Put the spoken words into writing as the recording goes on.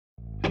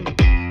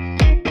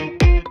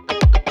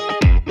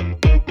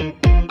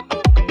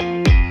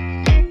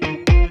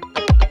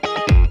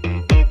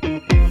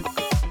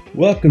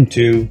Welcome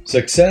to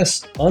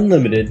Success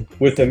Unlimited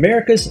with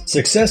America's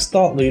success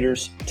thought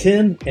leaders,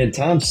 Tim and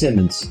Tom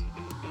Simmons.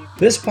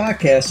 This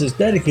podcast is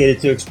dedicated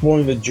to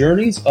exploring the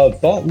journeys of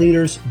thought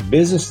leaders,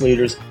 business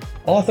leaders,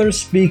 authors,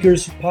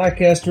 speakers,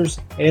 podcasters,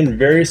 and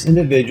various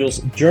individuals'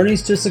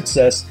 journeys to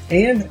success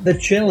and the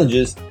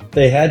challenges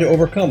they had to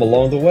overcome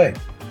along the way.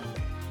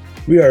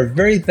 We are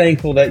very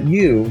thankful that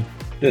you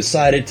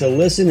decided to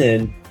listen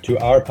in to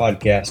our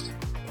podcast.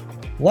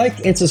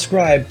 Like and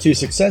subscribe to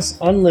Success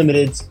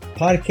Unlimited's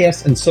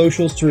podcasts and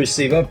socials to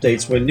receive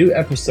updates when new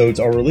episodes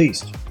are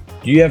released.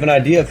 Do you have an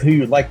idea of who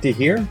you'd like to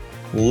hear?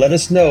 Let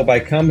us know by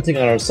commenting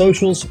on our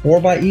socials or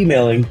by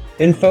emailing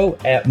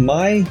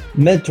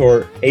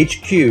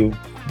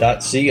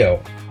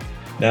info@mymentorhq.co.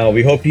 Now,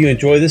 we hope you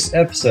enjoy this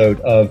episode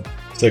of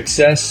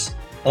Success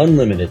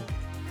Unlimited.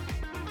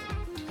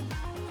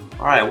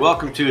 All right,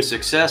 welcome to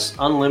Success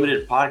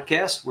Unlimited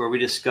podcast, where we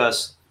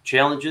discuss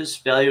challenges,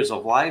 failures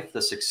of life,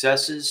 the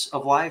successes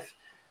of life,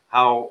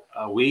 how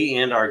we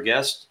and our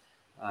guests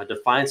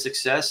define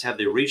success, have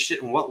they reached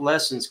it, and what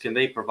lessons can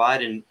they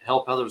provide and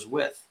help others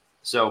with.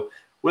 So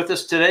with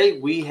us today,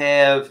 we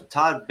have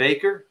Todd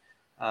Baker.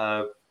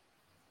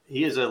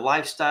 He is a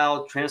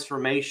lifestyle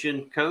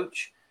transformation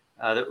coach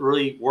that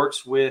really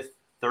works with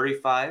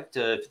 35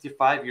 to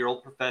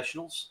 55-year-old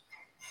professionals.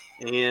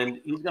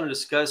 And he's going to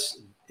discuss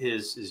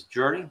his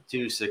journey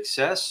to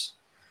success.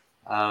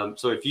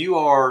 So if you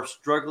are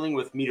struggling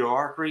with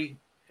mediocrity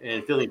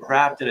and feeling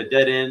trapped in a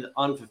dead-end,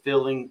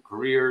 unfulfilling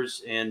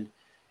careers, and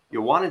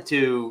you're wanting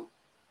to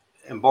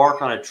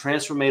embark on a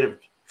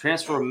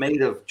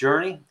transformative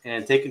journey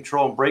and take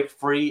control and break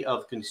free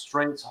of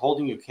constraints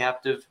holding you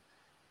captive,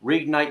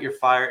 reignite your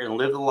fire, and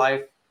live the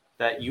life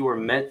that you were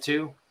meant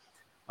to,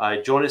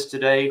 join us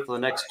today for the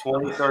next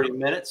 20, 30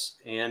 minutes.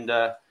 And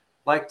I'd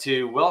like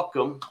to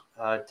welcome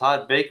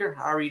Todd Baker.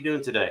 How are you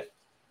doing today?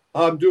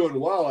 I'm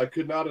doing well. I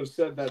could not have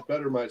said that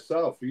better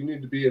myself. You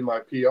need to be in my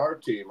PR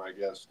team, I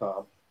guess,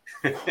 Tom.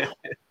 Well,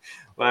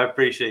 I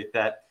appreciate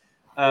that.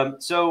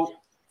 So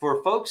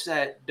for folks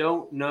that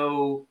don't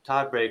know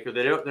Todd Baker,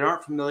 they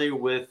aren't familiar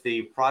with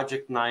the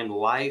Project 9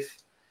 Life,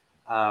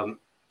 can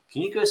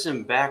you give us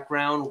some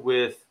background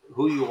with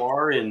who you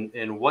are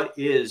and what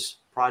is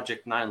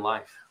Project 9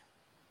 Life?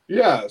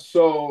 Yeah,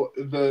 so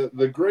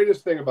the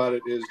greatest thing about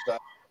it is that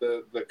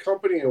the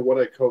company and what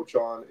I coach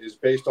on is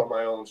based on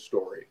my own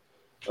story.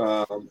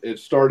 It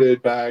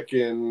started back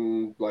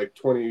in like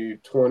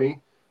 2020.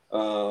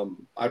 I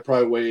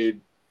probably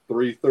weighed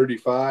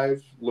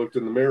 335, looked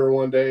in the mirror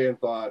one day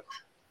and thought,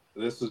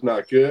 this is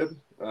not good.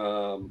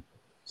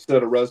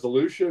 Set a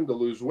resolution to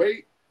lose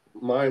weight.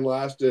 Mine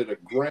lasted a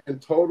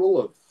grand total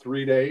of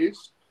 3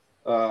 days.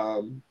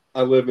 I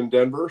live in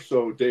Denver,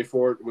 so day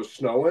 4 it was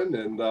snowing,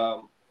 and I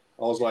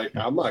was like,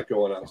 I'm not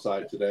going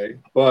outside today.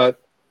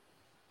 But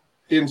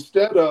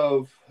instead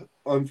of,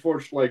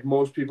 unfortunately, like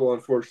most people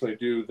unfortunately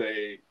do,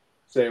 they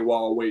say, well,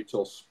 I'll wait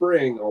till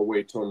spring, I'll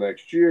wait till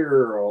next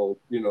year, or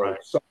Right.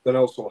 something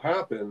else will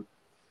happen.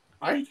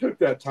 I took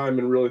that time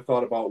and really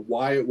thought about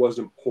why it was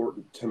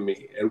important to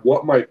me and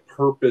what my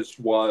purpose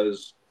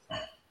was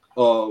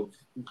of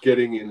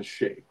getting in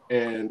shape.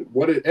 And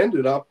what it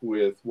ended up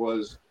with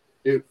was,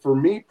 for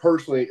me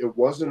personally, it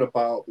wasn't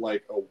about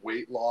like a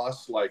weight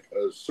loss, like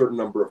a certain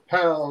number of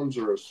pounds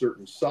or a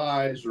certain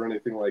size or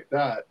anything like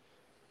that.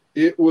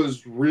 It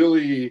was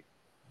really,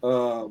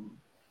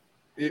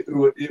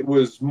 it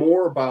was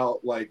more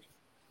about like,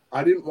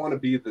 I didn't want to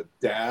be the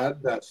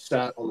dad that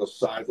sat on the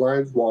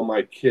sidelines while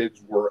my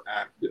kids were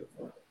active.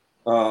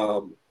 I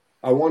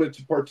wanted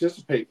to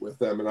participate with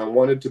them, and I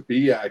wanted to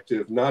be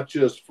active, not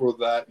just for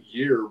that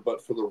year,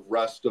 but for the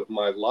rest of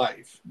my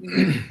life.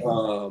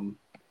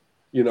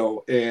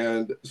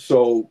 And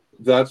so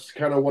that's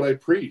kind of what I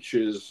preach,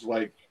 is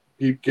like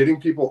getting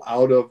people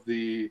out of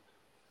the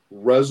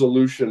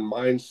resolution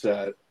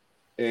mindset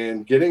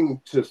and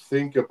getting to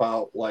think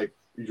about like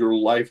your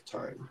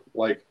lifetime.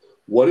 Like,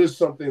 what is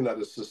something that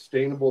is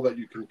sustainable that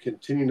you can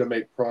continue to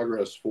make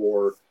progress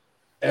for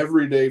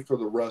every day for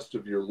the rest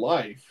of your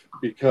life?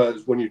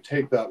 Because when you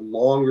take that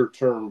longer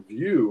term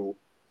view,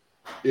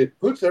 it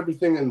puts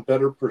everything in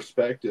better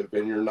perspective,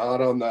 and you're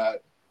not on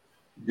that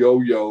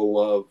yo-yo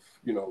of,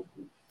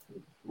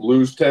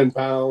 lose 10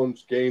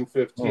 pounds, gain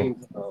 15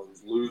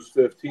 pounds, lose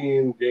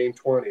 15, gain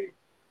 20.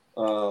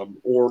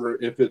 Or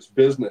if it's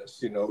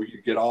business,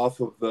 you get off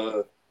of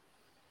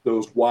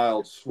those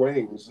wild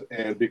swings,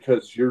 and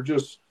because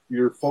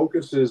your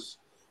focus is,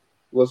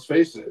 let's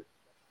face it,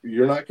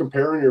 you're not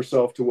comparing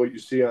yourself to what you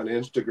see on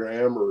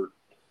Instagram or,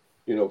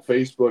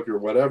 Facebook or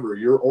whatever.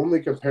 Your only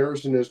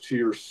comparison is to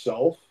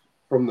yourself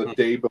from the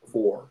day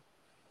before.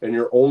 And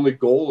your only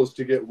goal is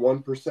to get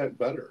 1%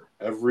 better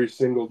every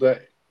single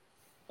day.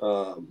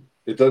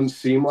 It doesn't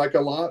seem like a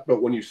lot,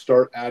 but when you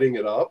start adding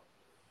it up,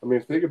 I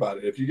mean, think about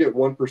it. If you get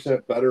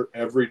 1% better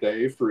every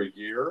day for a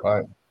year,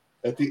 right,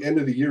 at the end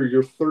of the year,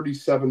 you're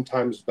 37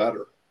 times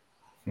better.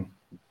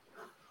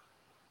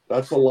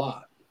 That's a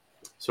lot.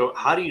 So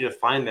how do you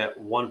define that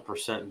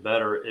 1%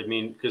 better? I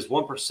mean, because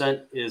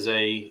 1% is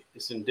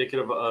it's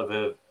indicative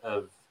of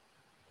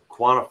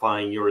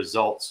quantifying your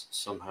results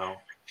somehow?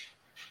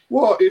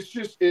 Well, it's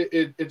just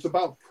it's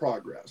about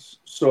progress.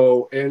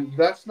 So, and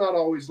that's not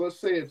always. Let's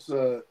say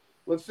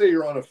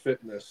you're on a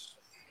fitness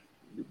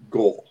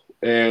goal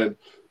and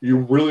you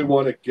really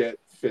want to get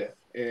fit,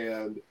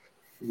 and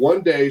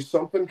one day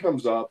something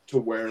comes up to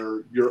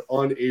where you're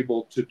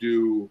unable to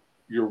do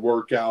your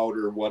workout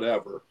or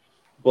whatever.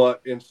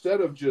 But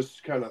instead of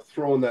just kind of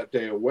throwing that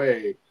day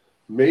away,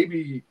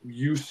 maybe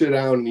you sit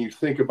down and you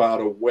think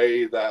about a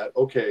way that,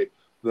 okay,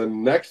 the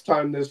next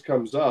time this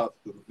comes up,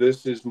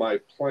 this is my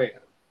plan.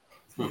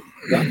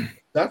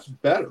 That's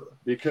better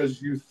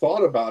because you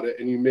thought about it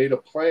and you made a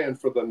plan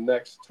for the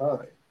next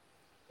time.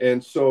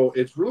 And so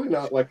it's really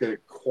not like a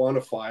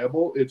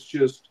quantifiable. It's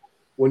just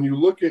when you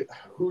look at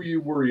who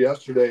you were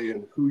yesterday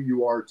and who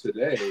you are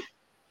today,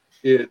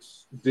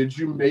 it's did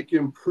you make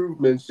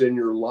improvements in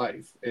your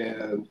life?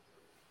 And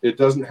it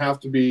doesn't have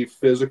to be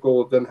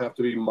physical. It doesn't have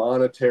to be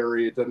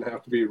monetary. It doesn't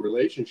have to be a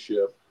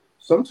relationship.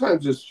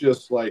 Sometimes it's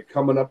just like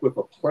coming up with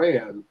a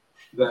plan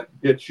that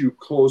gets you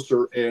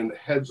closer and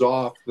heads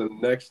off the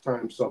next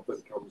time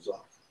something comes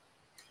up.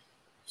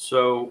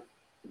 So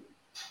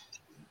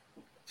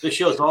this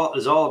show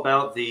is all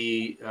about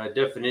the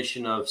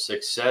definition of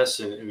success,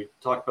 and we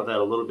talked about that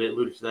a little bit,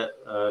 alluded to that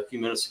a few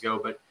minutes ago.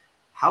 But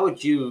how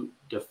would you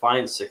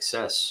define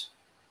success?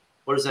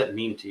 What does that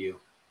mean to you?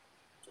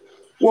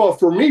 Well,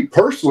 for me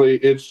personally,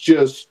 it's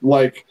just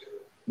like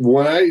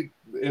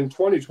in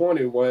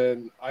 2020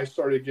 when I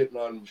started getting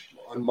on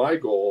my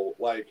goal,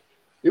 like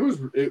it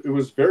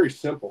was very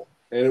simple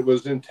and it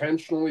was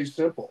intentionally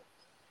simple.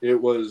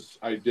 It was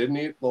I didn't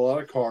eat a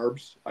lot of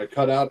carbs, I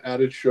cut out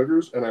added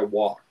sugars, and I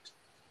walked.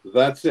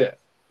 That's it.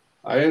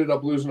 I ended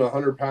up losing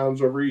 100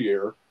 pounds over a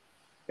year,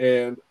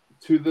 and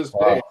to this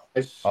day, I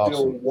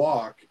still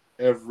walk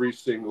every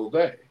single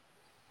day.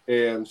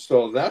 And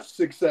so that's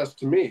success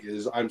to me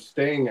is I'm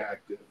staying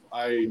active.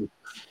 I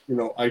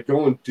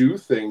go and do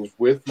things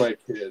with my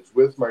kids,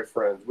 with my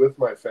friends, with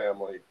my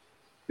family,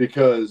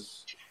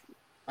 because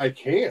I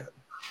can.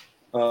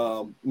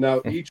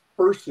 Now, each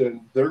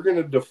person, they're going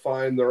to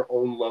define their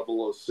own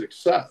level of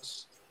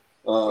success.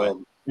 Right.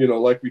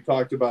 Like we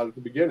talked about at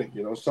the beginning,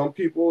 some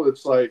people,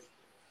 it's like,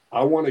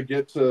 I want to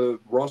get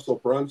to Russell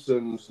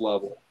Brunson's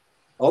level.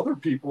 Other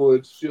people,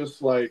 it's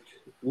just like,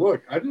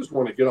 look, I just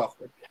want to get off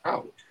the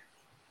couch.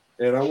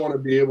 And I want to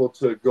be able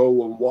to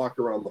go and walk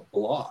around the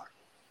block.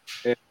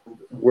 And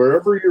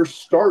wherever you're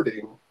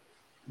starting,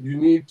 you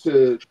need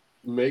to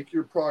make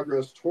your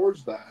progress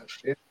towards that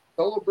and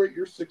celebrate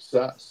your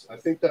success. I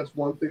think that's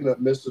one thing that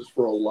misses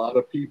for a lot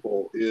of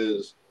people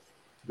is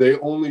they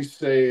only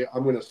say,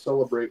 I'm going to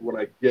celebrate when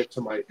I get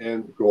to my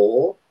end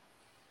goal.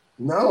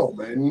 No,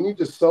 man, you need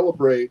to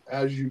celebrate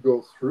as you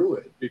go through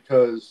it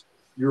because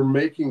you're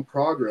making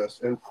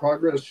progress and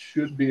progress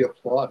should be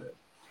applauded.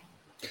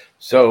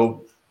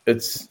 So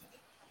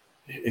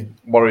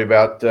what are we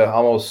about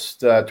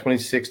almost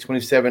 26,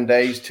 27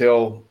 days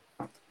till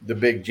the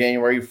big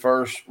January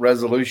 1st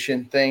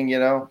resolution thing,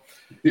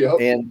 Yep.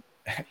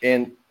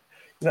 And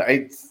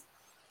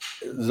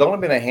there's only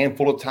been a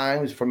handful of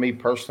times for me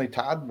personally,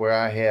 Todd, where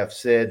I have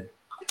said,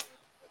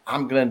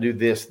 I'm going to do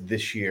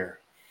this year.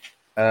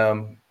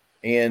 And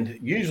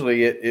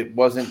usually it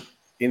wasn't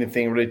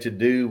anything really to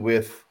do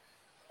with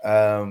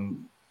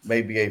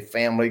maybe a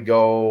family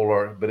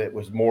goal but it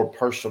was more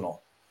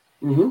personal.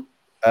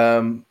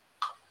 Mm-hmm.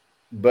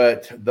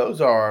 But those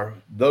are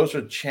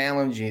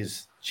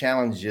challenges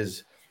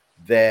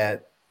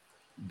that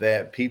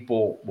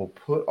people will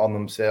put on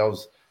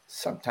themselves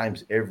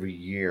sometimes every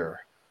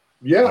year.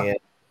 Yeah. And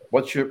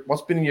what's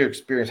been your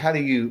experience? How do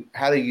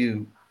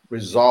you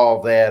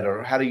resolve that,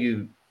 or how do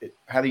you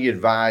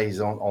advise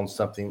on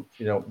something,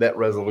 that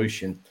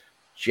resolution,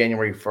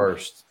 January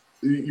 1st?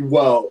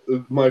 Well,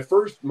 my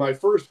first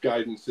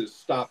guidance is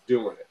stop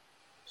doing it.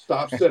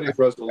 Stop setting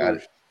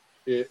resolutions.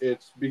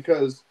 It's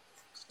because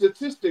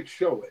statistics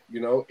show it.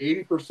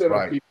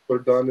 80% of people are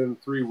done in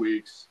 3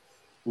 weeks.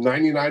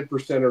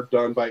 99% are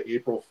done by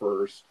April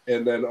 1st.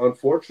 And then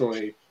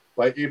unfortunately,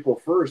 by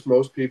April 1st,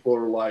 most people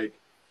are like,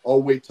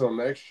 I'll wait till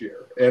next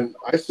year. And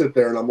I sit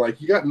there and I'm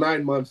like, you got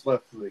 9 months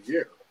left in the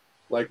year.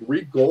 Like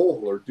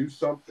re-goal or do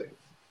something.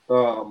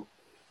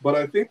 But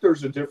I think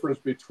there's a difference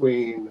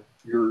between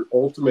your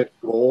ultimate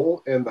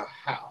goal and the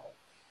how.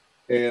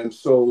 And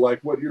so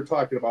like what you're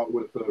talking about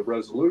with the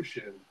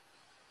resolution,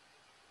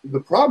 the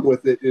problem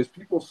with it is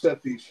people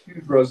set these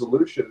huge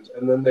resolutions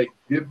and then they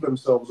give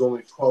themselves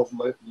only 12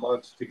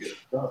 months to get it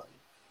done.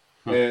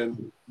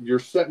 And you're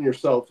setting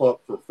yourself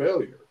up for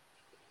failure.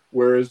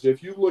 Whereas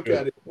if you look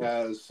at it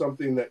as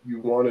something that you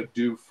want to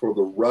do for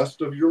the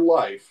rest of your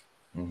life,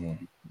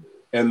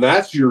 and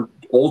that's your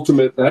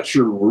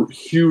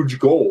huge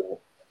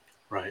goal,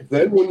 right?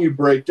 Then when you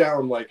break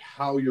down like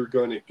how you're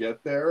going to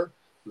get there,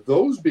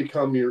 those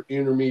become your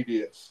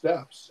intermediate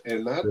steps.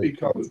 And that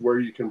becomes where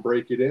you can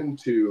break it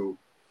into,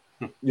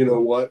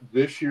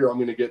 this year I'm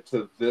going to get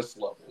to this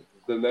level.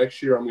 The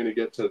next year I'm going to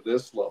get to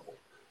this level.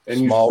 And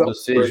small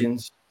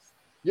decisions.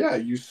 Yeah,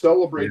 you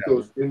celebrate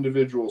those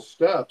individual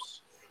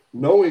steps,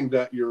 knowing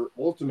that you're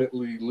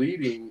ultimately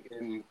leading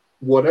in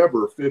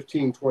whatever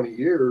 15, 20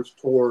 years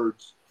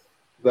towards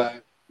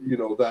that,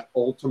 that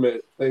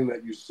ultimate thing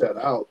that you set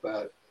out,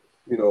 that,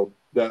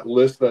 that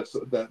list,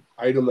 that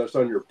item that's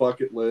on your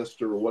bucket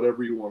list or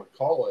whatever you want to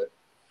call it.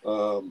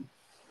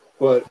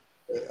 But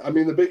I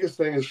mean, the biggest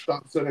thing is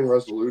stop setting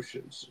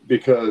resolutions,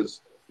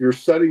 because you're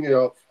setting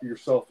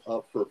yourself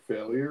up for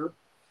failure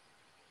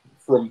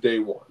from day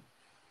one.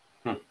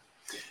 Right.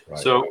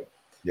 So,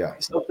 yeah,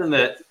 something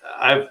that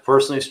I've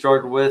personally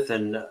struggled with,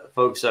 and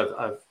folks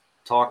I've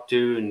talked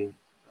to and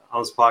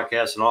on this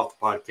podcast and off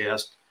the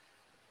podcast,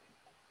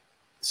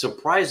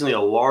 surprisingly, a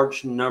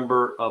large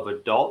number of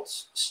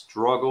adults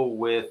struggle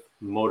with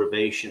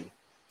motivation.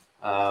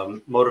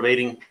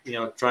 Motivating,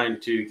 trying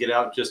to get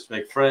out just to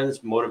make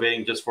friends,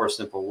 motivating just for a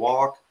simple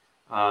walk.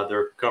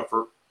 Their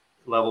comfort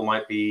level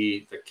might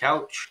be the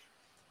couch.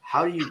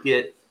 How do you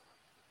get,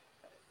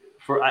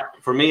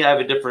 for me, I have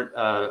a different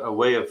a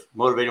way of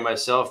motivating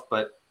myself,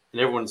 and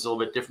everyone's a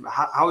little bit different.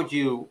 How would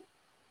you,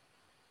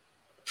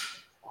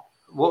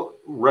 what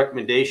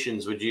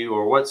recommendations would you,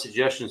 or what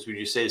suggestions would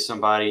you say to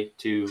somebody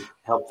to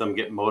help them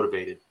get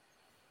motivated?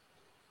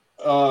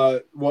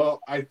 Well,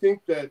 I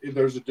think that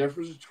there's a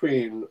difference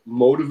between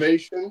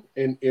motivation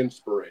and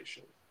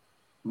inspiration.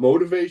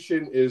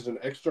 Motivation is an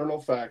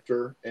external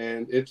factor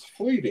and it's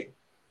fleeting.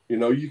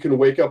 You can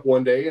wake up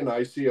one day and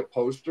I see a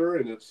poster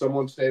and it's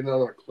someone standing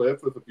on a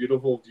cliff with a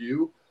beautiful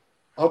view.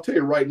 I'll tell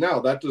you right now,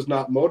 that does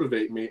not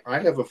motivate me. I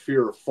have a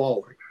fear of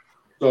falling.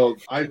 So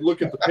I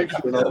look at the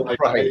picture and I'm like,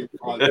 hey,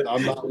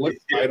 I'm not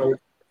looking, I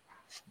don't.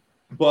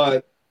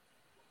 But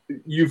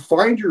you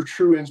find your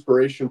true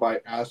inspiration by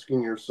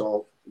asking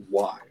yourself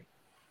why.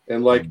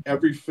 And like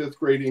every fifth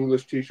grade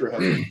English teacher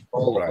has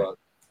all of us,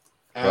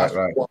 ask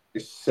why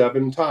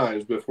 7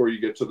 times before you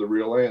get to the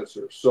real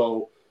answer.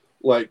 So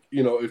like,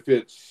 if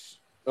it's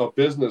a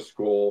business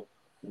goal,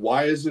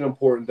 why is it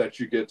important that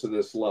you get to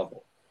this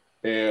level?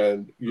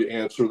 And you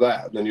answer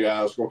that. And then you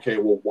ask, okay,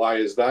 well, why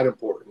is that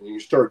important? And you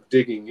start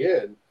digging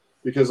in,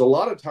 because a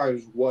lot of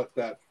times what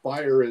that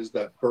fire is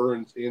that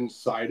burns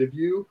inside of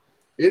you,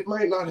 it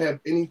might not have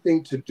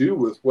anything to do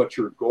with what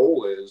your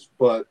goal is,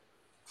 but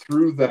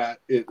through that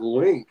it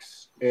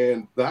links,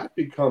 and that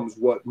becomes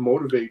what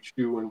motivates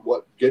you and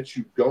what gets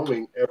you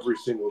going every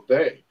single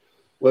day.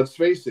 Let's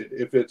face it,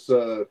 if it's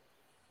I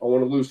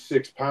want to lose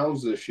 6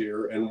 pounds this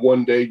year, and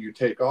one day you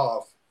take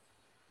off,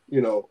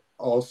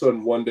 all of a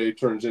sudden one day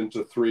turns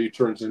into 3,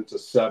 turns into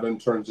 7,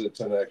 turns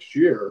into next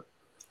year.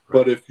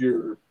 But if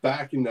you're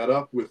backing that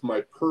up with,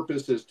 my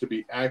purpose is to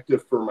be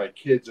active for my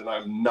kids and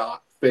I'm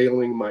not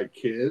failing my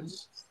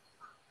kids,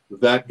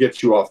 that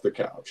gets you off the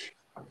couch.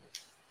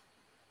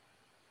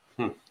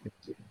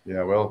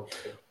 Yeah, well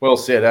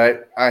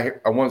said. I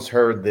once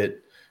heard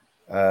that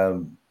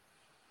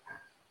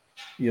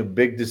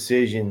big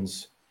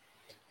decisions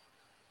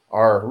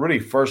are really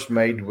first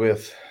made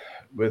with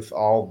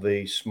all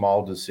the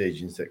small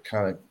decisions that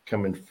kind of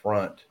come in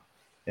front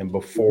and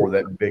before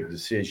that big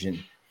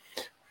decision.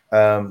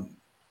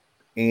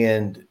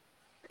 And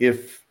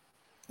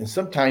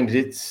sometimes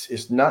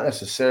it's not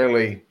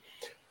necessarily,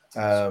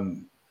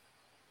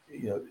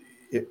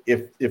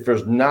 if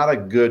there's not a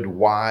good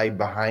why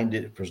behind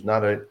it, if there's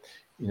not a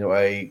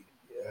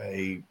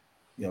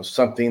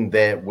something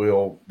that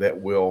will,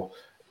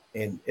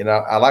 and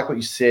I like what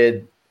you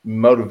said.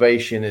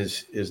 Motivation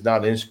is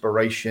not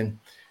inspiration.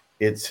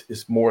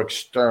 It's more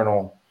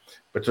external,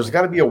 but there's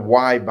got to be a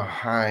why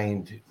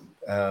behind.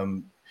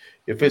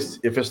 If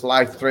it's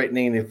life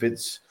threatening, if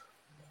it's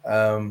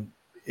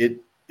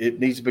it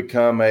needs to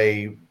become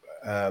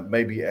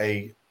maybe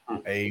a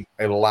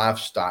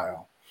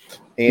lifestyle.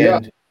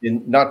 And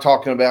not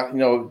talking about,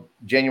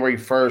 January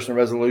 1st and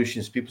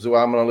resolutions. People say,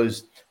 well, I'm going to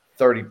lose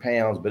 30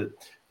 pounds, but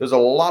there's a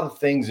lot of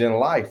things in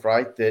life,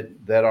 right,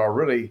 that are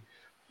really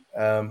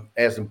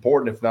as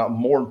important, if not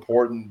more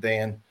important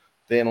than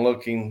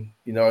looking,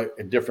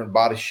 a different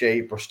body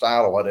shape or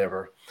style or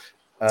whatever.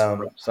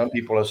 Some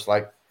people, it's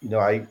like,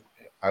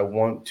 I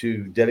want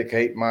to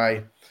dedicate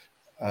my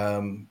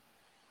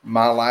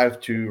life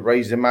to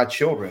raising my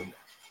children,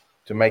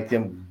 to make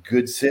them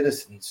good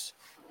citizens.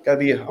 Got to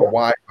be a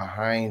why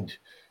behind,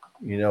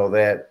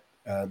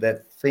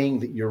 that thing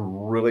that you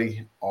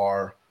really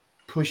are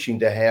pushing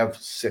to have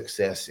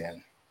success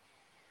in.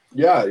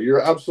 Yeah,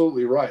 you're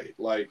absolutely right.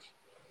 Like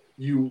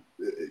and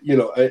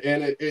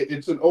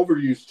it's an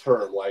overused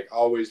term, like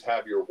always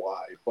have your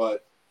why.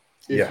 But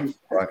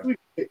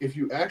if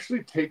you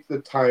actually take the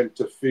time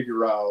to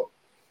figure out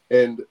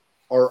and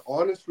are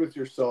honest with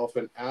yourself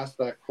and ask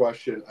that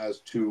question as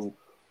to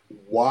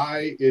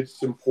why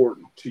it's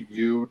important to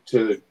you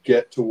to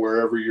get to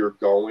wherever you're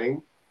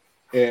going,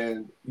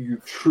 and you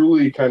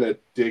truly kind of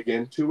dig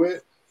into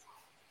it,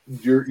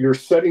 you're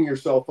setting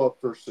yourself up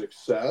for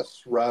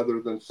success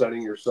rather than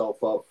setting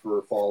yourself up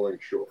for falling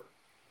short.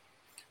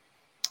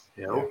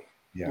 Yeah.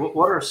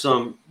 What are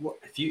some,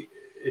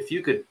 if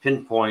you could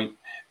pinpoint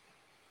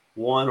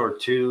 1 or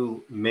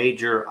 2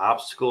 major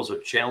obstacles or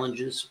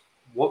challenges,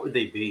 what would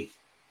they be?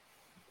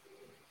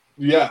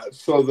 Yeah.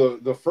 So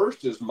the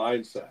first is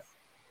mindset.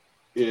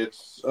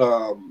 It's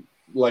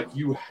like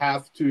you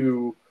have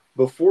to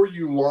before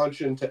you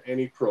launch into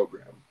any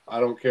program, I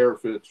don't care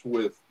if it's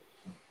with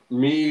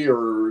me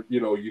or,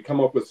 you come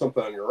up with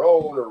something on your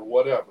own or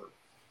whatever,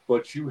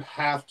 but you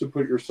have to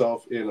put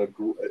yourself in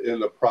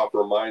the proper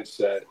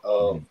mindset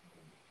of,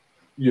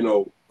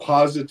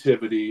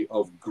 positivity,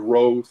 of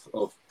growth,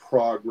 of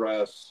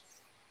progress.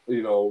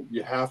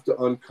 You have to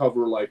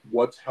uncover like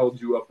what's held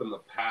you up in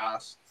the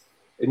past,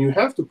 and you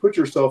have to put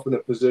yourself in a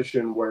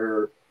position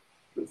where,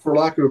 for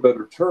lack of a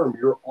better term,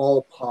 you're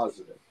all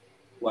positive.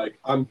 Like,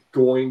 I'm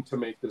going to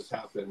make this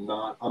happen,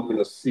 not I'm going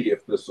to see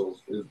if this is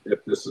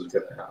going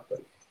to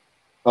happen.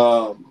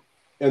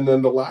 And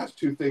then the last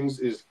two things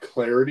is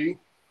clarity.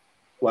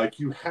 Like,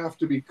 you have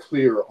to be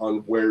clear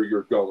on where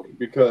you're going,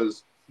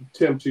 because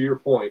Tim, to your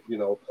point,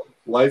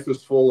 life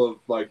is full of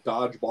like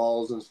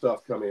dodgeballs and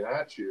stuff coming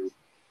at you,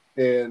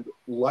 and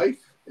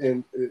life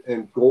and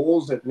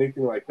goals and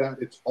anything like that.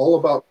 It's all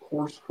about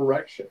course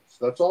corrections.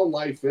 That's all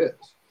life is.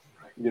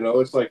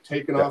 It's like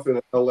taking off in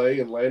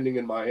LA and landing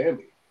in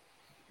Miami.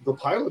 The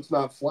pilot's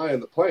not flying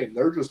the plane.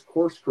 They're just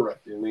course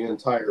correcting the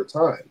entire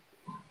time.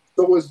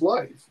 So is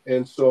life.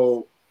 And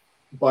so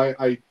by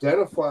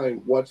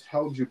identifying what's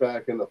held you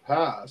back in the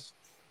past,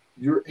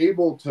 you're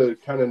able to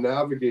kind of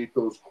navigate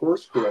those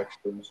course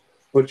corrections,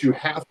 but you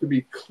have to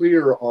be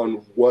clear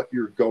on what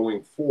you're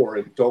going for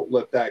and don't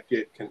let that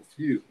get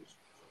confused.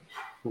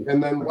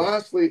 And then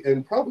lastly,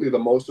 and probably the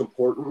most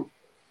important,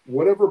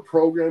 whatever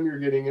program you're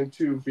getting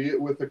into, be it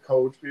with a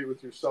coach, be it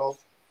with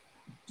yourself,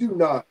 do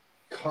not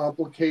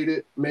complicate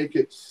it, make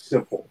it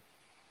simple.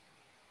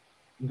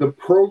 The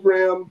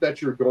program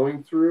that you're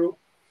going through,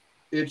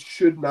 it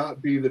should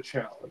not be the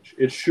challenge.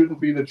 It shouldn't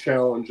be the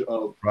challenge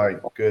of, right,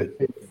 good,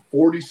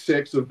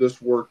 46 of this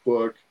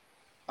workbook.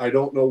 I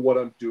don't know what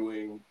I'm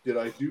doing. Did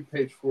I do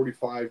page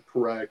 45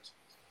 correct?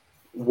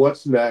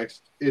 What's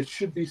next? It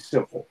should be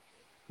simple.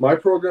 My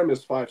program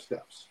is 5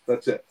 steps.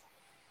 That's it.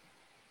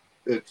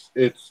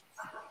 It's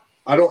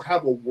I don't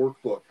have a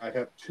workbook. I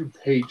have 2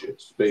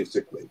 pages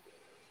basically.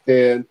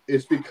 And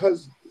it's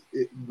because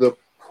the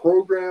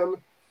program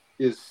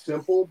is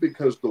simple,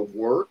 because the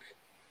work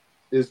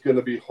is going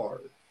to be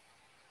hard.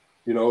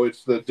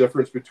 It's the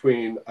difference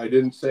between, I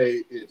didn't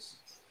say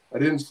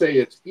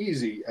it's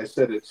easy. I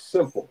said it's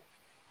simple.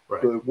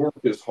 Right. The work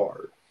is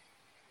hard.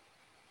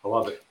 I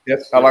love it.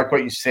 Yes, I like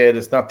what you said.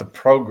 It's not the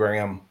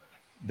program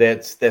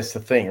that's the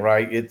thing,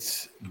 right?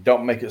 It's,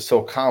 don't make it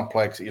so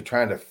complex that you're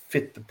trying to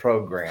fit the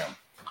program.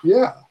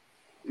 Yeah.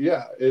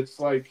 It's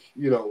like,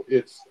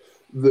 it's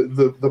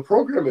the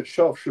program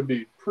itself should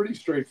be pretty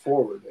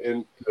straightforward.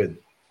 And good.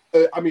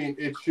 I mean,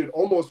 it should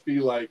almost be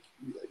like,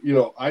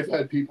 I've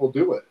had people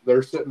do it.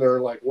 They're sitting there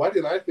like, why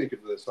didn't I think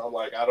of this? I'm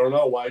like, I don't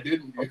know. Why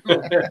didn't you?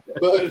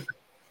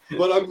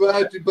 but I'm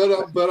glad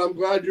I'm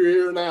glad you're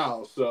here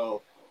now.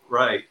 So,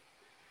 right.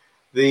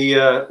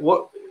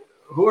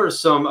 Who are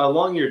some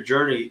along your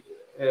journey?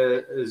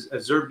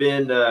 Has there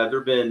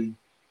been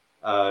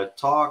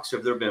talks?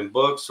 Have there been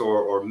books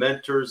or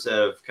mentors that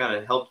have kind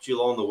of helped you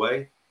along the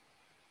way?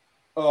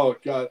 Oh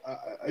God,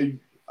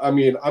 I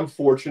mean, I'm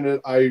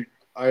fortunate. I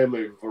am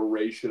a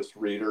voracious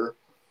reader.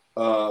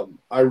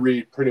 I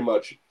read pretty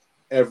much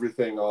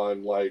everything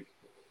on, like,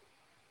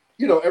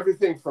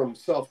 everything from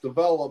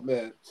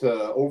self-development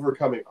to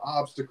overcoming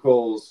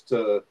obstacles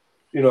to,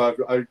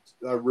 I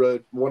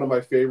read, one of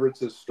my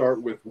favorites is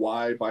Start With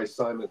Why by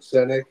Simon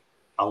Sinek.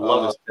 I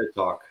love his TED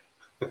Talk.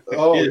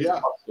 Oh yeah.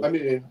 Awesome. I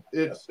mean,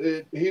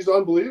 he's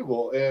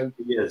unbelievable. And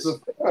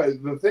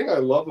the thing I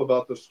love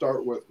about the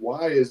Start With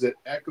Why is it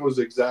echoes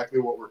exactly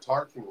what we're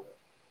talking with.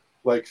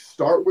 Like,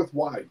 start with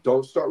why.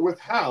 Don't start with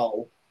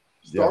how.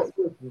 Start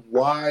with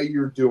why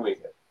you're doing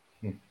it.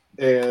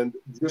 And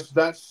just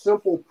that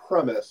simple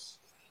premise,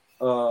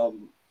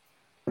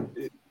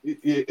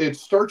 it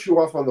starts you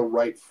off on the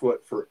right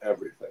foot for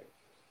everything.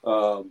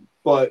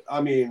 But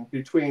I mean,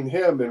 between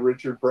him and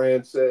Richard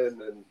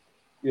Branson and,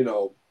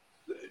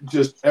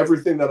 just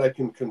everything that I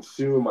can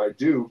consume, I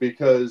do,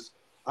 because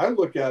I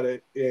look at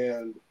it,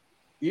 and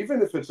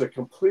even if it's a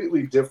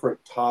completely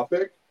different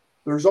topic,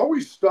 there's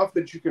always stuff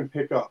that you can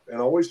pick up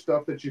and always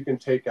stuff that you can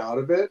take out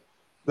of it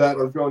that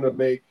are going to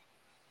make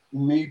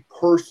me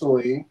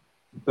personally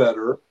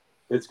better.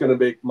 It's going to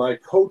make my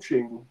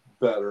coaching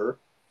better.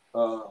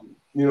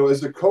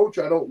 As a coach,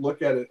 I don't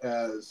look at it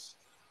as,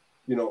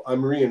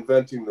 I'm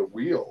reinventing the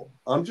wheel.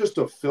 I'm just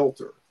a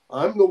filter.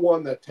 I'm the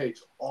one that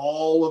takes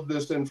all of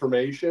this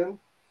information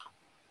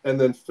and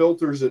then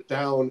filters it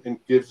down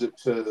and gives it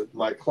to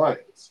my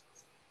clients,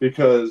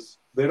 because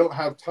they don't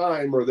have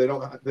time, or they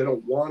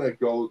don't want to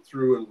go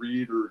through and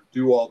read or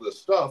do all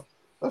this stuff.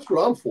 That's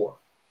what I'm for.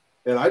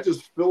 And I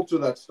just filter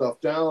that stuff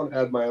down,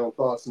 add my own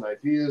thoughts and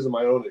ideas and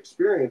my own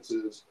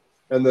experiences,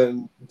 and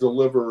then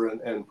deliver an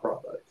end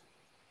product.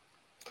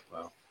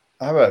 Wow.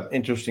 I have an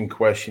interesting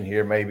question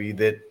here, maybe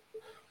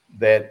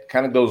that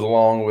kind of goes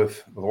along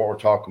with what we're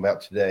talking about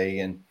today.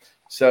 And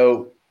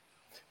so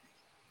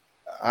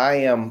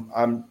I'm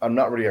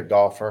not really a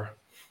golfer.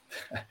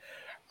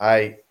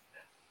 I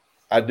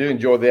do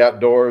enjoy the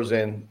outdoors,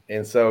 and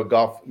so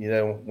golf,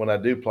 when I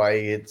do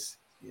play, it's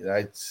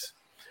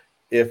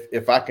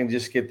if I can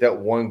just get that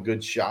one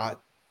good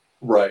shot,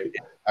 right,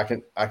 I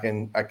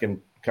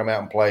can come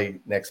out and play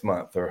next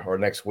month or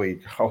next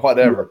week or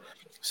whatever.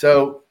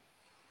 So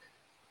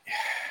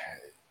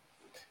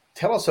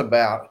tell us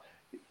about,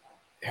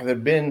 have there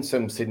been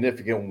some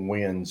significant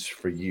wins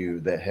for you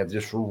that have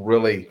just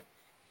really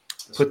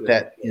put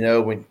that,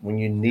 when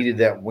you needed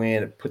that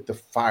win, it put the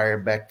fire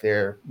back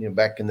there,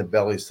 back in the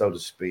belly, so to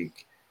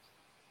speak?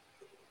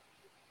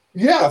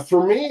 Yeah,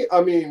 for me,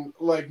 I mean,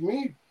 like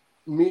me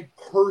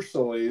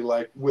personally,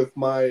 like with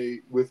my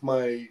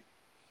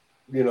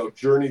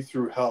journey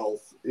through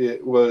health,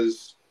 it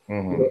was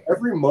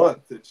every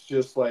month. It's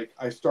just like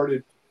I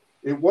started.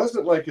 It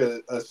wasn't like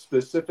a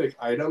specific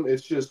item.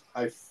 It's just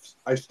I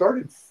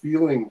started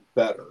feeling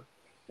better,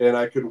 and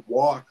I could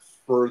walk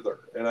further,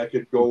 and I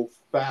could go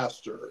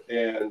faster.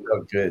 And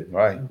Oh, good,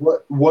 right?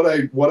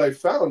 What I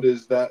found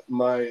is that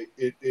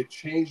it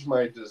changed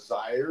my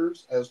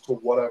desires as to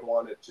what I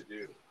wanted to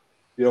do.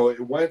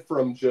 It went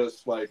from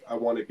just like I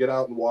want to get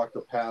out and walk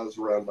the paths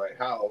around my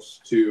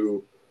house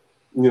to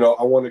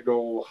I want to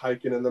go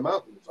hiking in the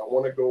mountains. I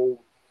want to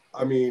go,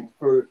 I mean,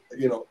 for,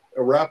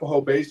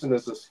 Arapahoe Basin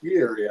is a ski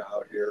area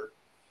out here.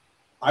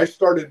 I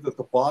started at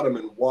the bottom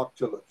and walked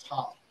to the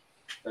top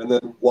and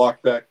then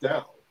walked back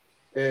down.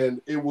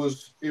 And it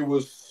was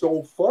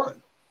so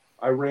fun.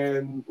 I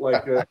ran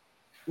like I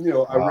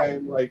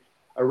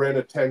ran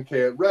a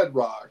 10K at Red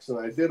Rocks, and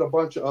I did a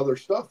bunch of other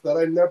stuff that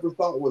I never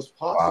thought was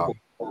possible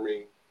for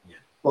me. Yeah.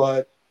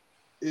 But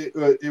it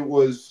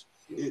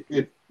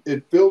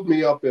filled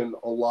me up in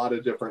a lot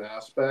of different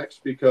aspects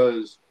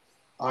because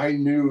I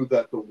knew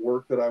that the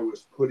work that I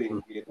was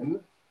putting in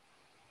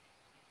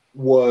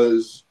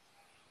was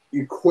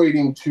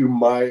equating to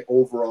my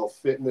overall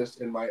fitness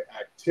and my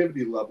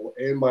activity level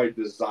and my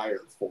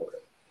desire for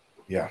it.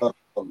 Yeah.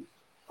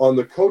 On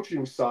the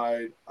coaching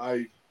side,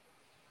 I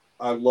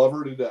love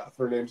her to death.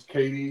 Her name's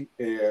Katie,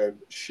 and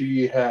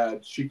she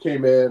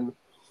came in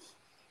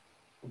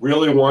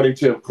really wanting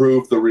to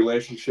improve the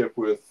relationship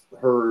with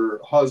her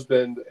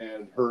husband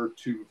and her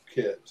two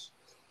kids.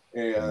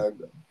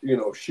 And,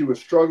 she was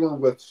struggling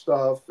with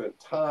stuff and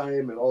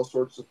time and all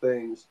sorts of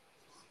things.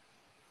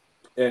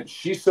 And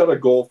she set a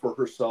goal for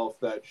herself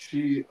that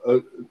she,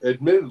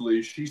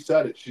 admittedly, she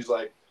said it. She's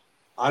like,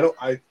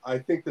 I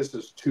think this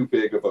is too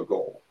big of a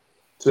goal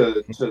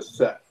to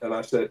set. And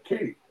I said,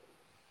 Katie,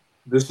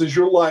 this is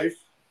your life.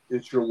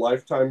 It's your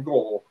lifetime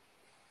goal.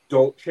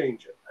 Don't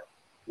change it.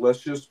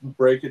 Let's just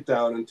break it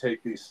down and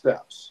take these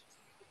steps.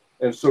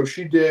 And so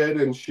she did,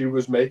 and she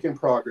was making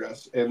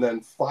progress. And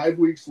then 5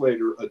 weeks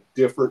later, a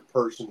different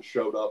person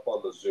showed up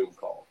on the Zoom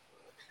call.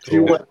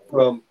 Cool.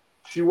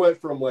 She went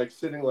from like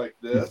sitting like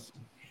this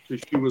to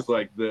she was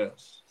like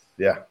this.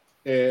 Yeah.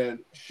 And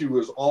she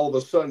was all of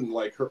a sudden,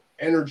 like, her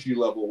energy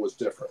level was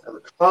different.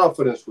 Her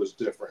confidence was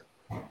different.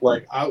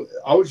 Like I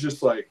was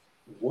just like,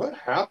 what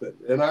happened?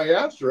 And I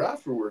asked her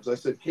afterwards, I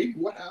said, Katie,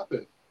 what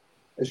happened?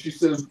 And she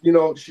says,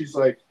 she's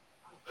like,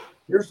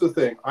 here's the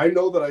thing. I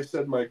know that I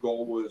said my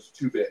goal was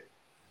too big,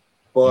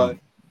 but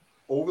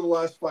over the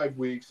last 5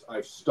 weeks,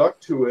 I've stuck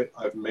to it.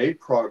 I've made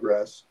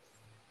progress.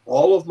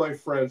 All of my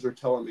friends are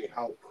telling me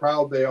how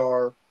proud they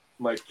are.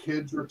 My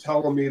kids are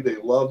telling me they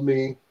love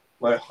me.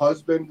 My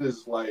husband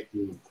is like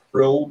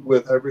thrilled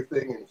with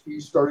everything, and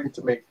he's starting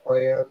to make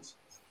plans.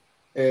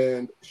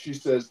 And she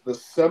says the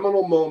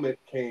seminal moment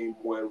came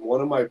when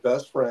one of my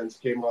best friends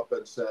came up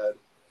and said,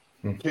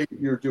 Kate,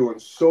 you're doing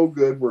so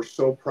good. We're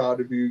so proud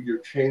of you. You're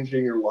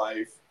changing your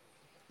life.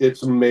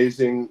 It's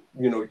amazing.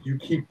 You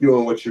keep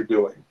doing what you're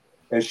doing.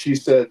 And she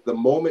said the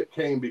moment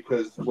came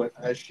because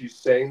as she's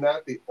saying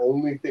that, the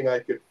only thing I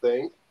could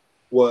think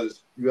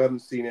was, you haven't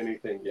seen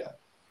anything yet.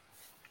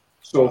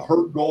 So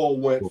her goal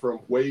went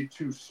from way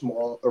too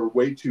small or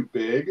way too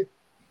big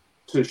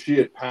to she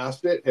had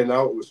passed it, and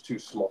now it was too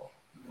small.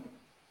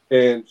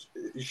 And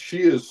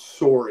she is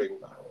soaring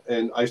now.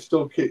 And I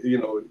still,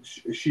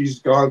 she's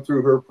gone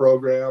through her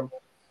program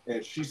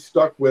and she's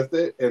stuck with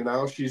it. And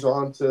now she's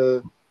on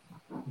to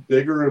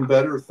bigger and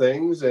better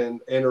things.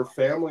 And her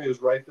family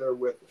is right there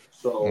with her.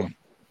 So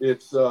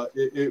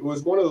it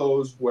was one of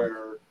those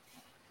where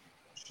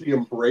she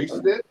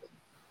embraced it,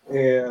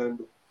 and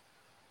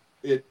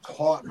it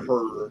taught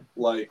her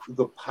like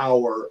the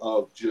power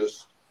of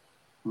just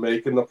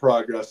making the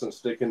progress and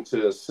sticking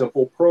to a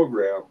simple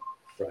program.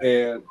 Right.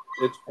 And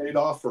it's paid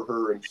off for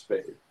her in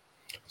spades.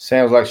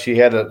 Sounds like she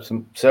had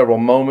several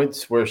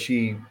moments where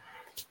she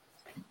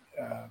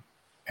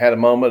had a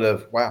moment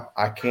of, wow,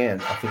 I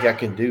think I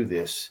can do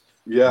this.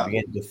 Yeah. I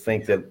began to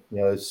think that,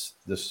 this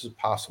is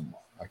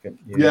possible. I can,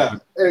 you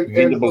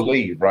and to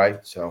believe,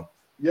 right? So,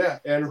 yeah.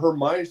 And her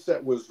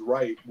mindset was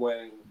right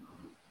when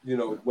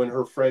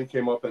her friend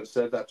came up and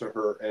said that to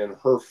her, and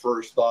her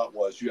first thought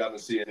was, you haven't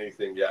seen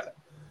anything yet.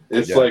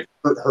 It's like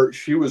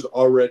she was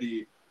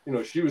already,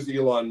 she was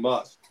Elon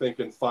Musk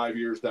thinking 5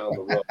 years down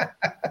the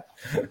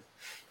road.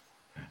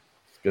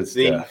 Good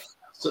stuff.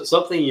 So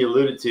something you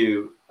alluded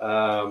to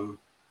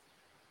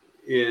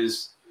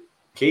is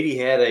Katie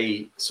had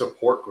a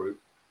support group.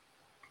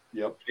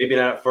 Yep. Maybe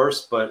not at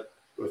first, but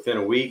within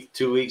a week,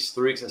 2 weeks,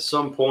 3 weeks, at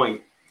some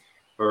point,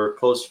 her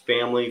close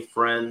family,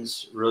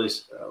 friends really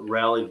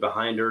rallied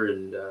behind her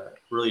and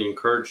really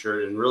encouraged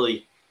her. And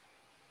really,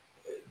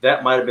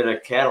 that might have been a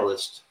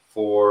catalyst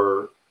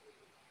for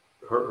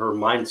her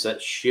mindset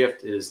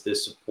shift, is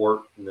this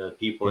support and the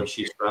people that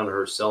she surrounded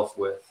herself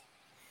with.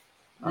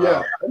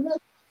 Yeah. And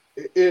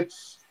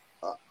it's,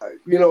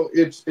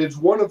 it's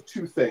one of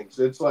two things.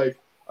 It's like,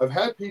 I've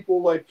had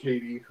people like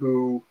Katie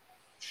who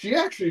she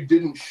actually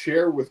didn't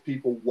share with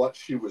people what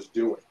she was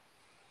doing.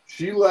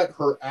 She let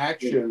her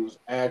actions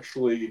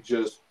actually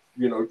just,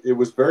 it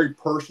was very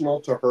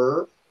personal to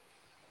her,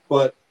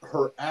 but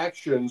her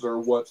actions are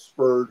what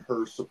spurred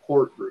her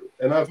support group.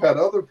 And I've had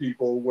other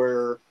people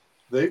where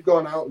they've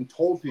gone out and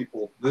told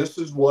people, this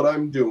is what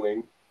I'm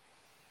doing.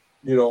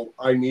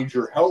 I need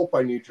your help.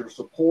 I need your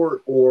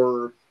support,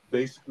 or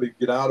basically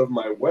get out of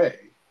my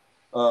way.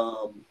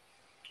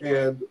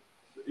 And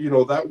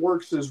that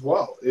works as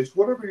well. It's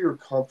whatever you're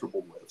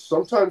comfortable with.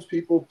 Sometimes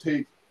people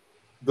take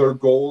their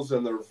goals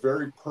and they're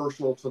very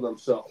personal to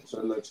themselves,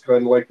 and it's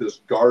kind of like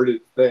this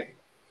guarded thing,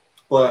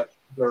 but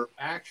their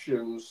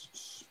actions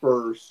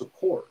spur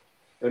support.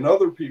 And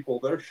other people,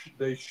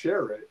 they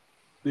share it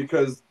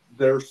because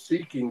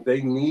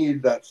they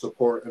need that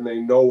support, and they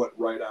know it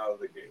right out of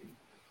the gate.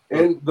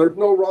 And there's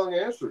no wrong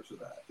answer to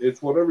that.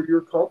 It's whatever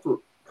you're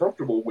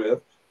comfortable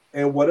with,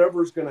 and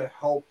whatever's going to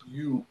help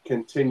you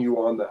continue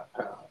on that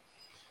path.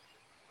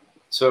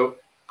 So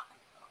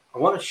I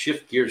want to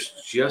shift gears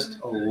just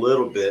a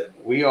little bit.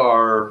 We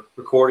are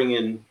recording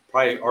in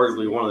probably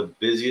arguably one of the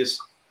busiest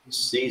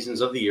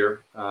seasons of the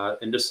year,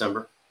 in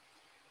December.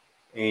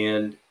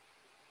 And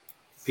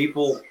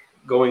people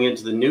going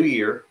into the new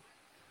year,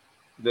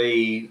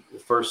 the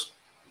first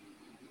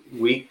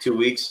week, 2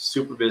 weeks,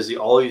 super busy,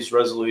 all these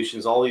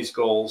resolutions, all these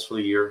goals for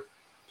the year.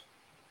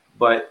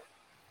 But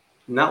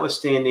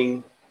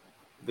notwithstanding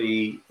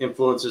the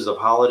influences of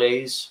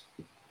holidays,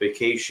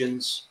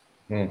 vacations,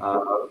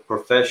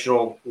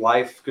 professional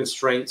life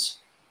constraints,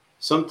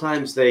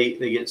 sometimes they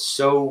get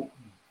so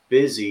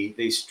busy,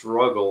 they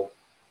struggle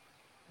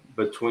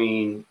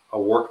between a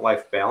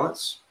work-life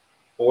balance,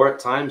 or at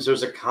times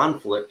there's a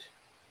conflict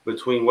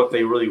between what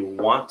they really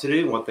want to do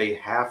and what they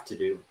have to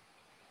do.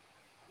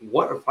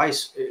 What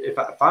advice, if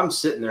I'm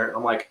sitting there,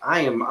 I'm like,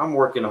 I'm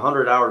working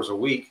 100 hours a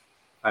week,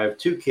 I have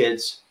 2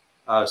 kids,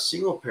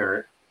 single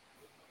parent,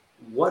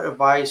 what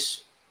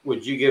advice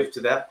would you give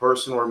to that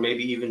person, or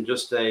maybe even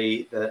just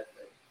that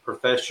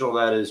professional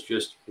that is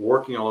just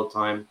working all the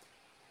time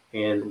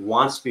and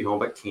wants to be home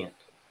but can't?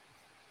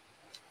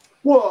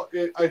 Well,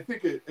 I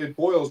think it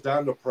boils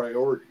down to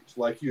priorities.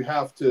 Like, you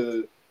have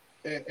to,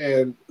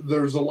 and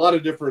there's a lot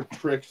of different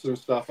tricks and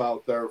stuff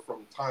out there,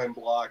 from time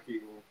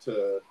blocking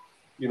to,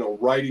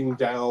 writing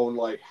down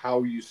like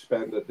how you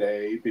spend a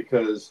day,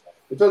 because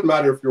it doesn't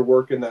matter if you're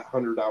working that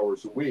 100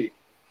 hours a week.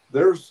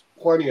 There's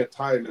plenty of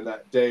time in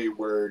that day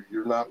where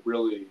you're not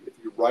really, if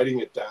you're writing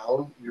it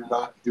down, you're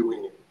not doing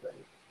anything.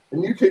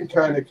 And you can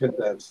kind of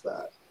condense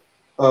that.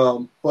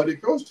 But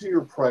it goes to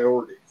your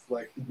priorities.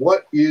 Like,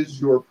 what is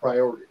your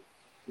priority?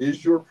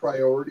 Is your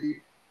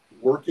priority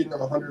working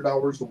 100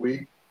 hours a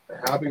week,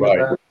 having a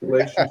bad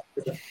relationship,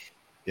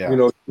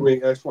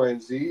 doing X, Y,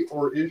 and Z?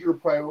 Or is your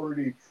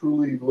priority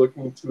truly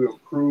looking to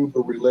improve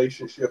the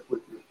relationship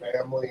with your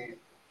family,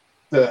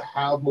 to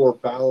have more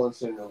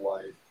balance in your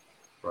life?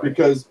 Right.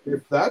 Because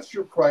if that's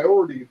your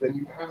priority, then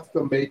you have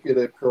to make it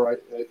a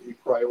priority.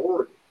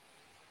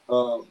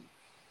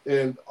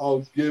 And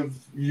I'll give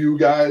you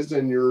guys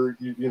and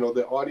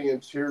the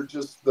audience here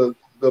just the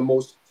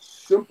most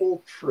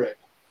simple trick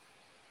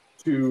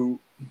to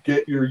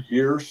get your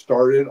year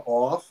started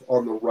off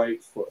on the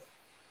right foot.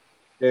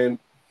 And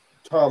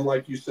Tom,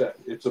 like you said,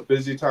 it's a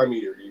busy time of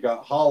year. You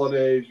got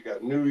holidays, you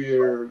got New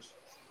Year's,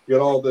 you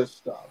got all this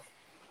stuff.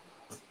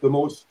 The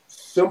most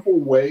simple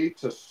way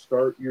to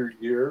start your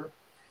year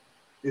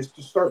is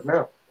to start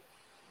now.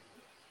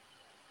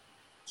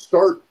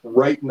 Start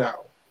right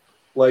now.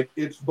 Like,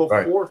 it's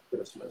before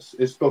Christmas.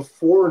 It's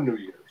before New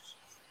Year's.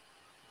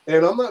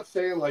 And I'm not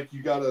saying like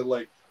you got to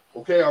like,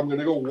 okay, I'm going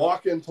to go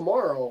walk in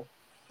tomorrow,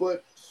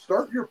 but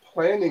start your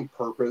planning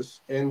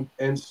purpose and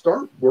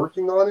start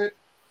working on it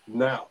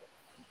now.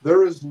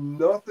 There's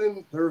no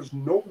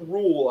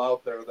rule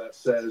out there that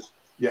says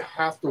you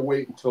have to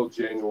wait until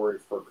January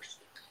 1st.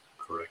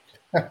 Correct.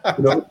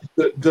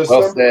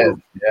 December,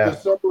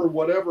 December,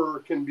 whatever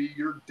can be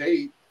your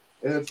date.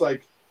 And it's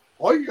like,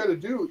 all you got to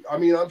do,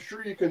 I'm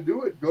sure you can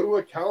do it. Go to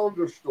a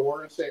calendar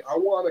store and say, I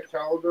want a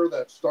calendar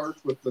that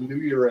starts with the new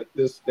year at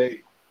this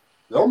date.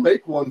 They'll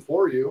make one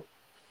for you.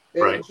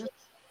 And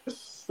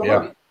just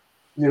start,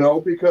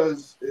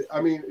 because,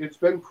 it's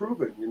been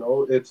proven,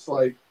 it's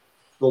like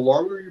the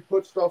longer you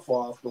put stuff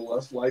off, the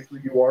less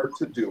likely you are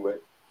to do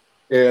it.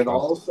 And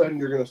all of a sudden,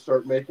 you're going to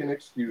start making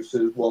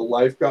excuses. Well,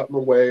 life got in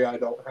the way. I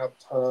don't have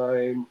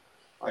time.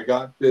 I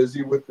got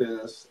busy with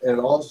this. And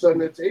all of a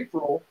sudden, it's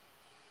April.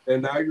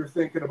 And now you're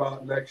thinking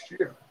about next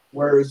year.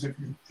 Whereas if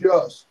you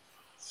just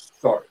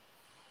start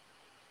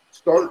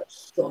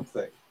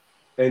something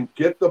and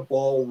get the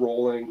ball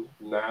rolling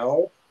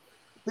now,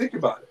 think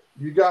about it.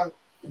 You got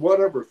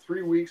whatever,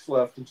 3 weeks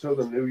left until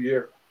the new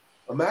year.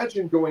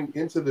 Imagine going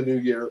into the new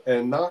year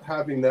and not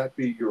having that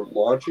be your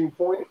launching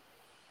point,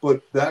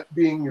 but that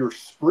being your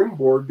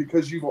springboard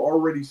because you've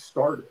already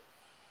started.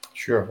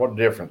 Sure. What a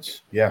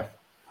difference. Yeah.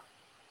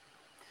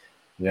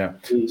 Yeah.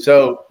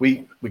 So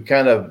we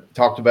kind of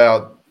talked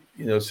about,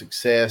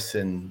 success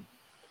and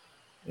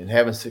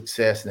having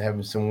success and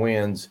having some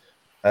wins.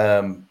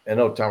 I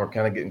know, Tom, we're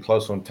kind of getting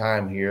close on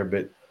time here,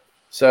 but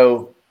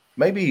so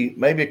maybe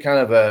kind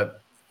of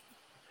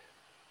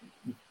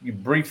you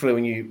briefly,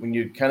 when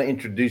you kind of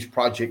introduced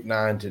Project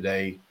 9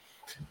 today,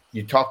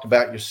 you talked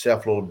about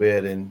yourself a little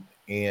bit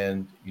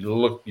and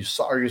you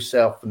saw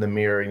yourself in the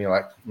mirror and you're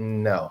like,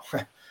 no.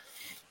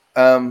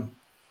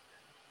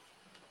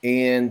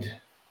 And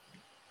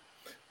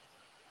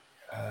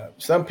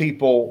some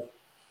people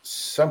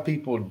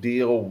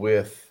deal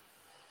with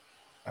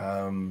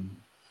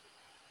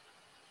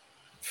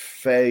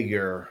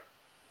failure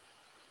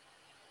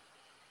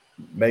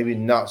maybe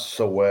not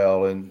so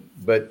well,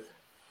 but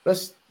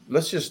let's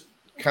just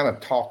kind of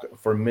talk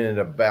for a minute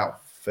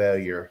about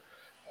failure.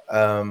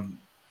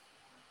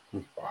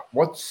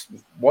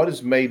 What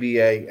is maybe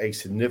a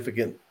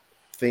significant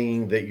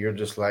thing that you're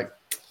just like,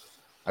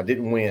 I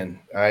didn't win.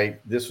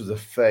 This was a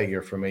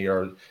failure for me,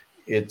 or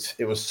it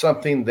was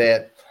something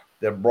that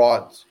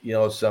brought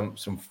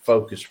some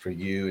focus for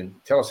you, and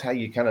tell us how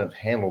you kind of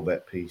handled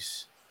that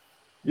piece.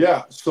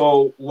 Yeah,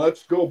 so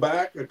let's go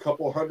back a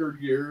couple hundred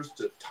years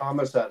to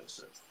Thomas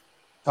Edison.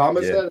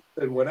 Thomas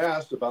Edison, when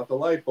asked about the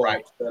light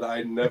bulb, said,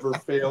 "I never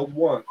failed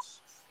once.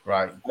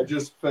 Right. I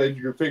just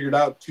figured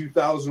out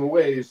 2,000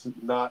 ways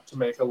not to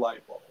make a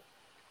light bulb."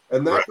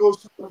 And that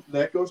goes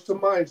to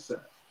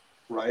mindset,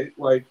 right?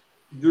 Like,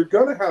 you're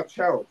gonna have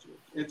challenges.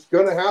 It's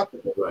gonna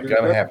happen. It's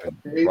gonna happen.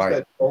 Days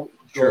that don't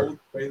go the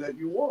way that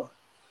you want.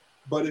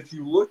 But if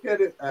you look at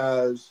it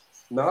as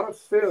not a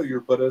failure,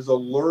 but as a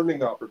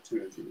learning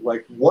opportunity,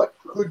 like, what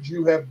could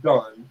you have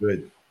done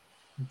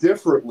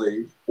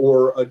differently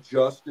or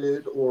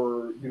adjusted,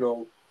 or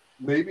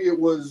maybe it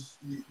was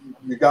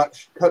you got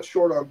cut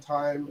short on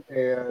time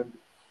and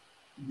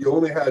you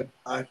only had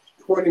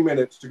 20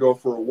 minutes to go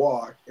for a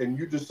walk and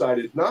you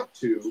decided not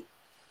to,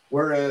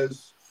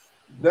 whereas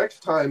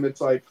next time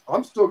it's like,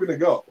 I'm still going to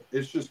go,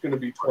 it's just going to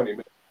be 20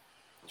 minutes.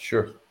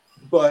 Sure.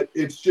 But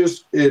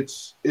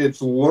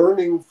it's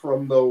learning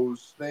from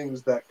those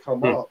things that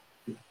come up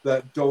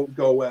that don't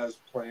go as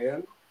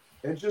planned.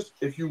 And just,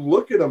 if you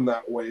look at them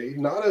that way,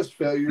 not as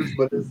failures,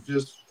 but as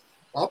just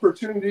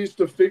opportunities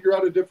to figure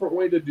out a different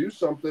way to do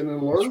something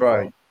and learn. That's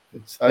right.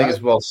 I think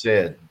it's well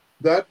said.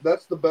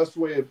 That's the best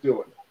way of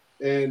doing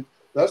it. And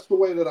that's the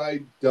way that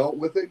I dealt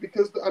with it,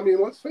 because, I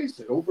mean, let's face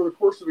it, over the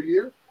course of a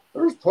year,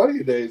 there was plenty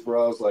of days where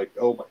I was like,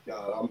 oh my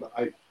God,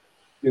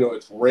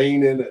 it's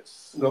raining,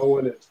 it's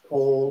snowing, it's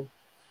cold.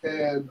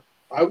 And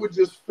I would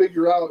just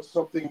figure out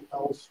something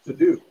else to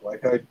do.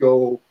 Like, I'd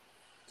go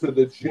to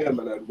the gym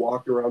and I'd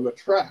walk around the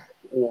track,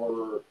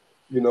 or,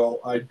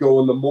 I'd go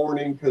in the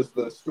morning because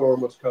the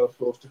storm was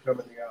supposed to come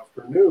in the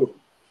afternoon.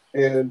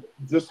 And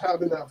just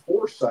having that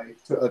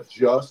foresight to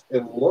adjust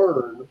and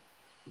learn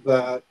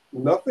that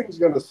nothing's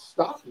going to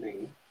stop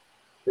me.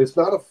 It's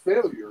not a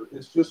failure.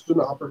 It's just an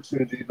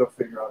opportunity to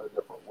figure out a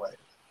different way.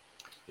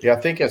 Yeah,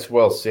 I think that's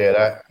well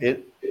said.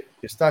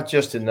 It's not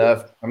just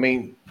enough. I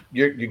mean,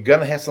 you're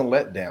gonna have some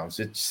letdowns.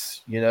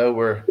 It's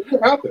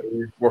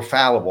we're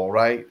fallible,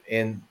 right?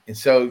 And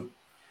so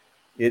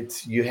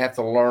you have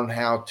to learn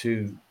how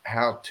to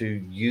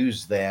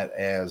use that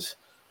as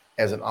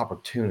an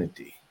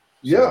opportunity.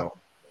 So,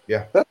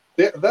 yeah.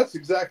 That's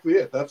exactly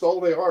it. That's all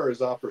they are,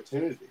 is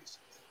opportunities.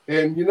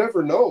 And you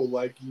never know,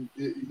 like,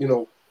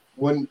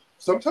 when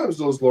sometimes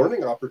those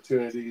learning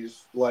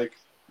opportunities, like,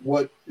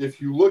 what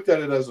if you looked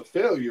at it as a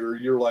failure,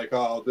 you're like,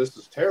 oh, this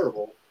is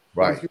terrible.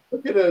 Right. But if you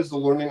look at it as a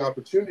learning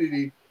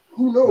opportunity,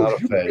 who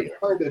knows? You can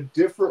find a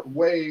different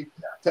way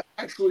to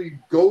actually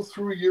go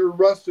through your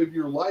rest of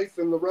your life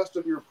and the rest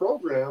of your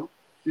program,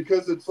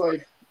 because it's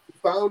like, you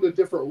found a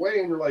different way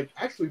and you're like,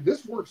 actually,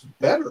 this works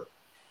better.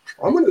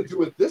 I'm going to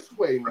do it this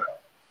way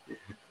now.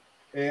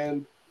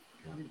 And,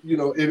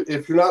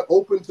 if you're not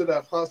open to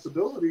that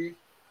possibility,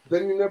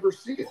 then you never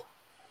see it.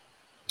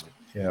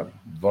 Yeah,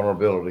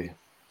 vulnerability.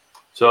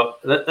 So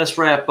let's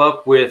wrap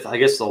up with, I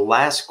guess, the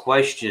last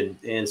question,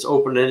 and it's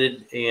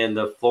open-ended, and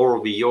the floor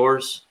will be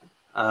yours.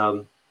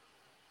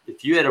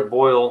 If you had to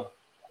boil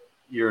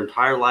your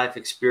entire life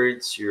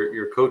experience,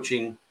 your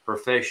coaching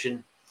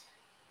profession,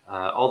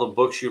 all the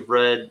books you've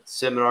read,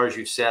 seminars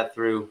you've sat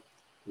through,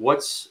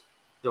 what's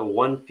the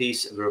one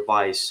piece of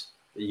advice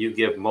that you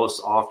give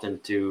most often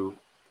to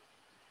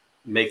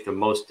make the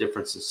most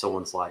difference in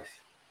someone's life?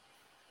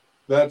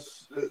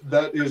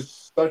 That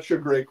is such a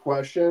great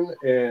question,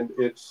 and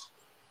it's,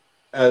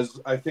 as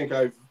I think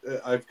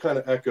I've kind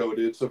of echoed,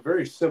 it's a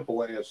very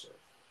simple answer,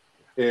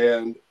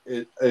 and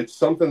it's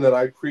something that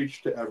I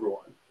preach to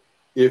everyone.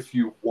 If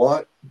you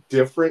want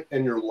different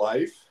in your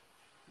life,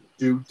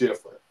 do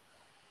different.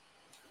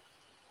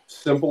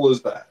 Simple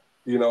as that.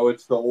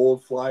 It's the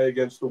old fly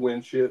against the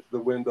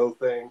window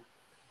thing,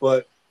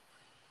 but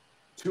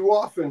too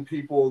often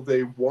people,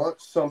 they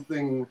want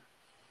something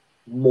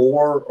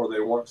more or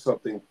they want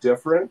something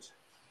different,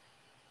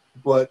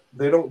 but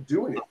they don't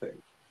do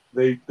anything.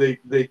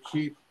 They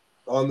keep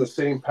on the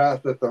same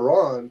path that they're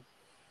on,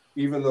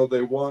 even though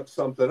they want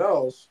something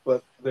else,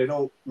 but they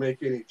don't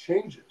make any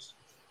changes.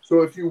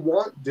 So if you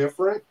want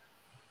different,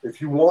 if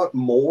you want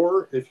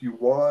more, if you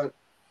want,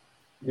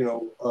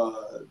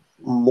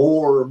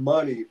 more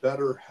money,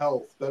 better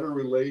health, better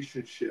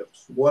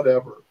relationships,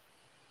 whatever,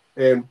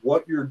 and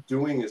what you're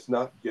doing is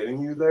not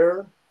getting you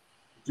there,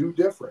 do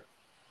different.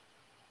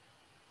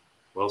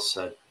 Well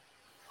said.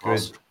 Good.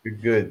 Awesome.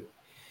 Good.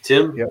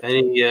 Tim, Yep.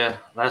 any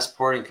last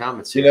parting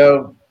comments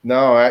here?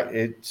 No,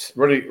 it's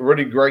really,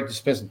 really great to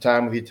spend some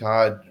time with you,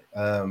 Todd.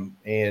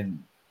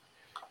 And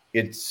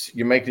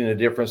you're making a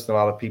difference in a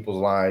lot of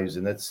people's lives,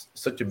 and that's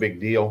such a big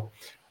deal.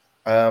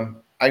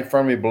 I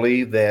firmly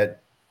believe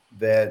that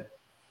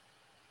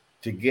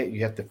to get,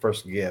 you have to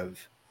first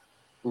give.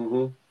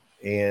 Mm-hmm.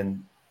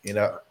 And,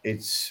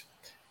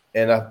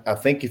 I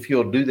think if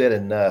you'll do that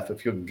enough,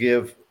 if you'll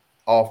give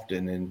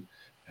often, and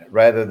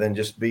rather than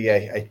just be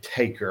a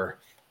taker,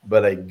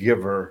 but a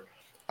giver,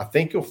 I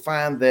think you'll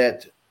find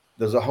that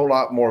there's a whole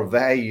lot more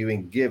value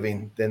in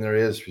giving than there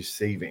is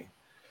receiving.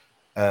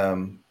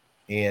 And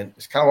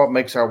it's kind of what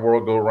makes our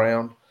world go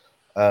around.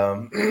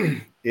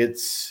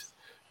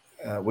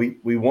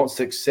 We want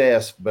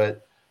success,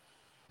 but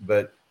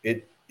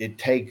it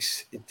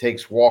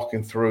takes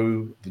walking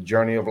through the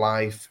journey of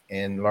life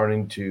and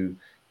learning to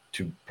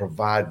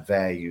provide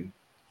value,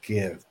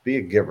 be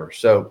a giver.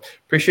 So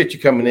appreciate you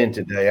coming in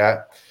today.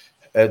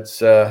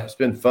 It's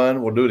been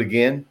fun. We'll do it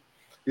again.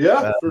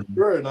 Yeah, for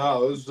sure.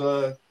 No,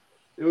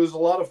 it was a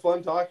lot of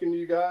fun talking to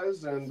you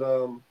guys, and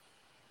Tom,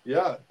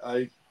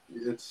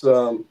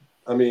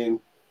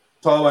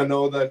 I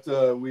know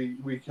that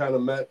we kind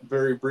of met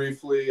very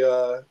briefly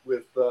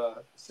with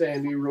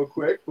Sandy real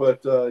quick,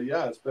 but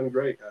it's been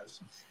great,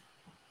 guys.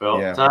 Well,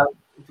 yeah. Todd,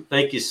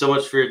 thank you so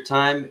much for your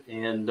time,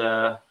 and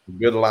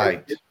good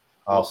light.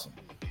 Awesome.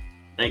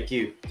 Thank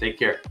you. Take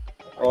care.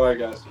 All right,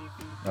 guys.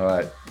 All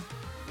right.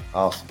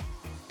 Awesome.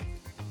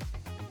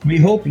 We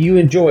hope you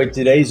enjoyed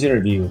today's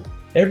interview.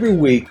 Every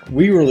week,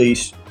 we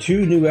release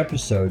 2 new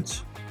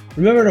episodes.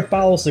 Remember to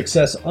follow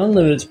Success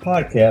Unlimited's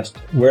podcast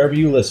wherever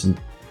you listen.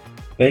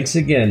 Thanks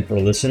again for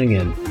listening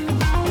in.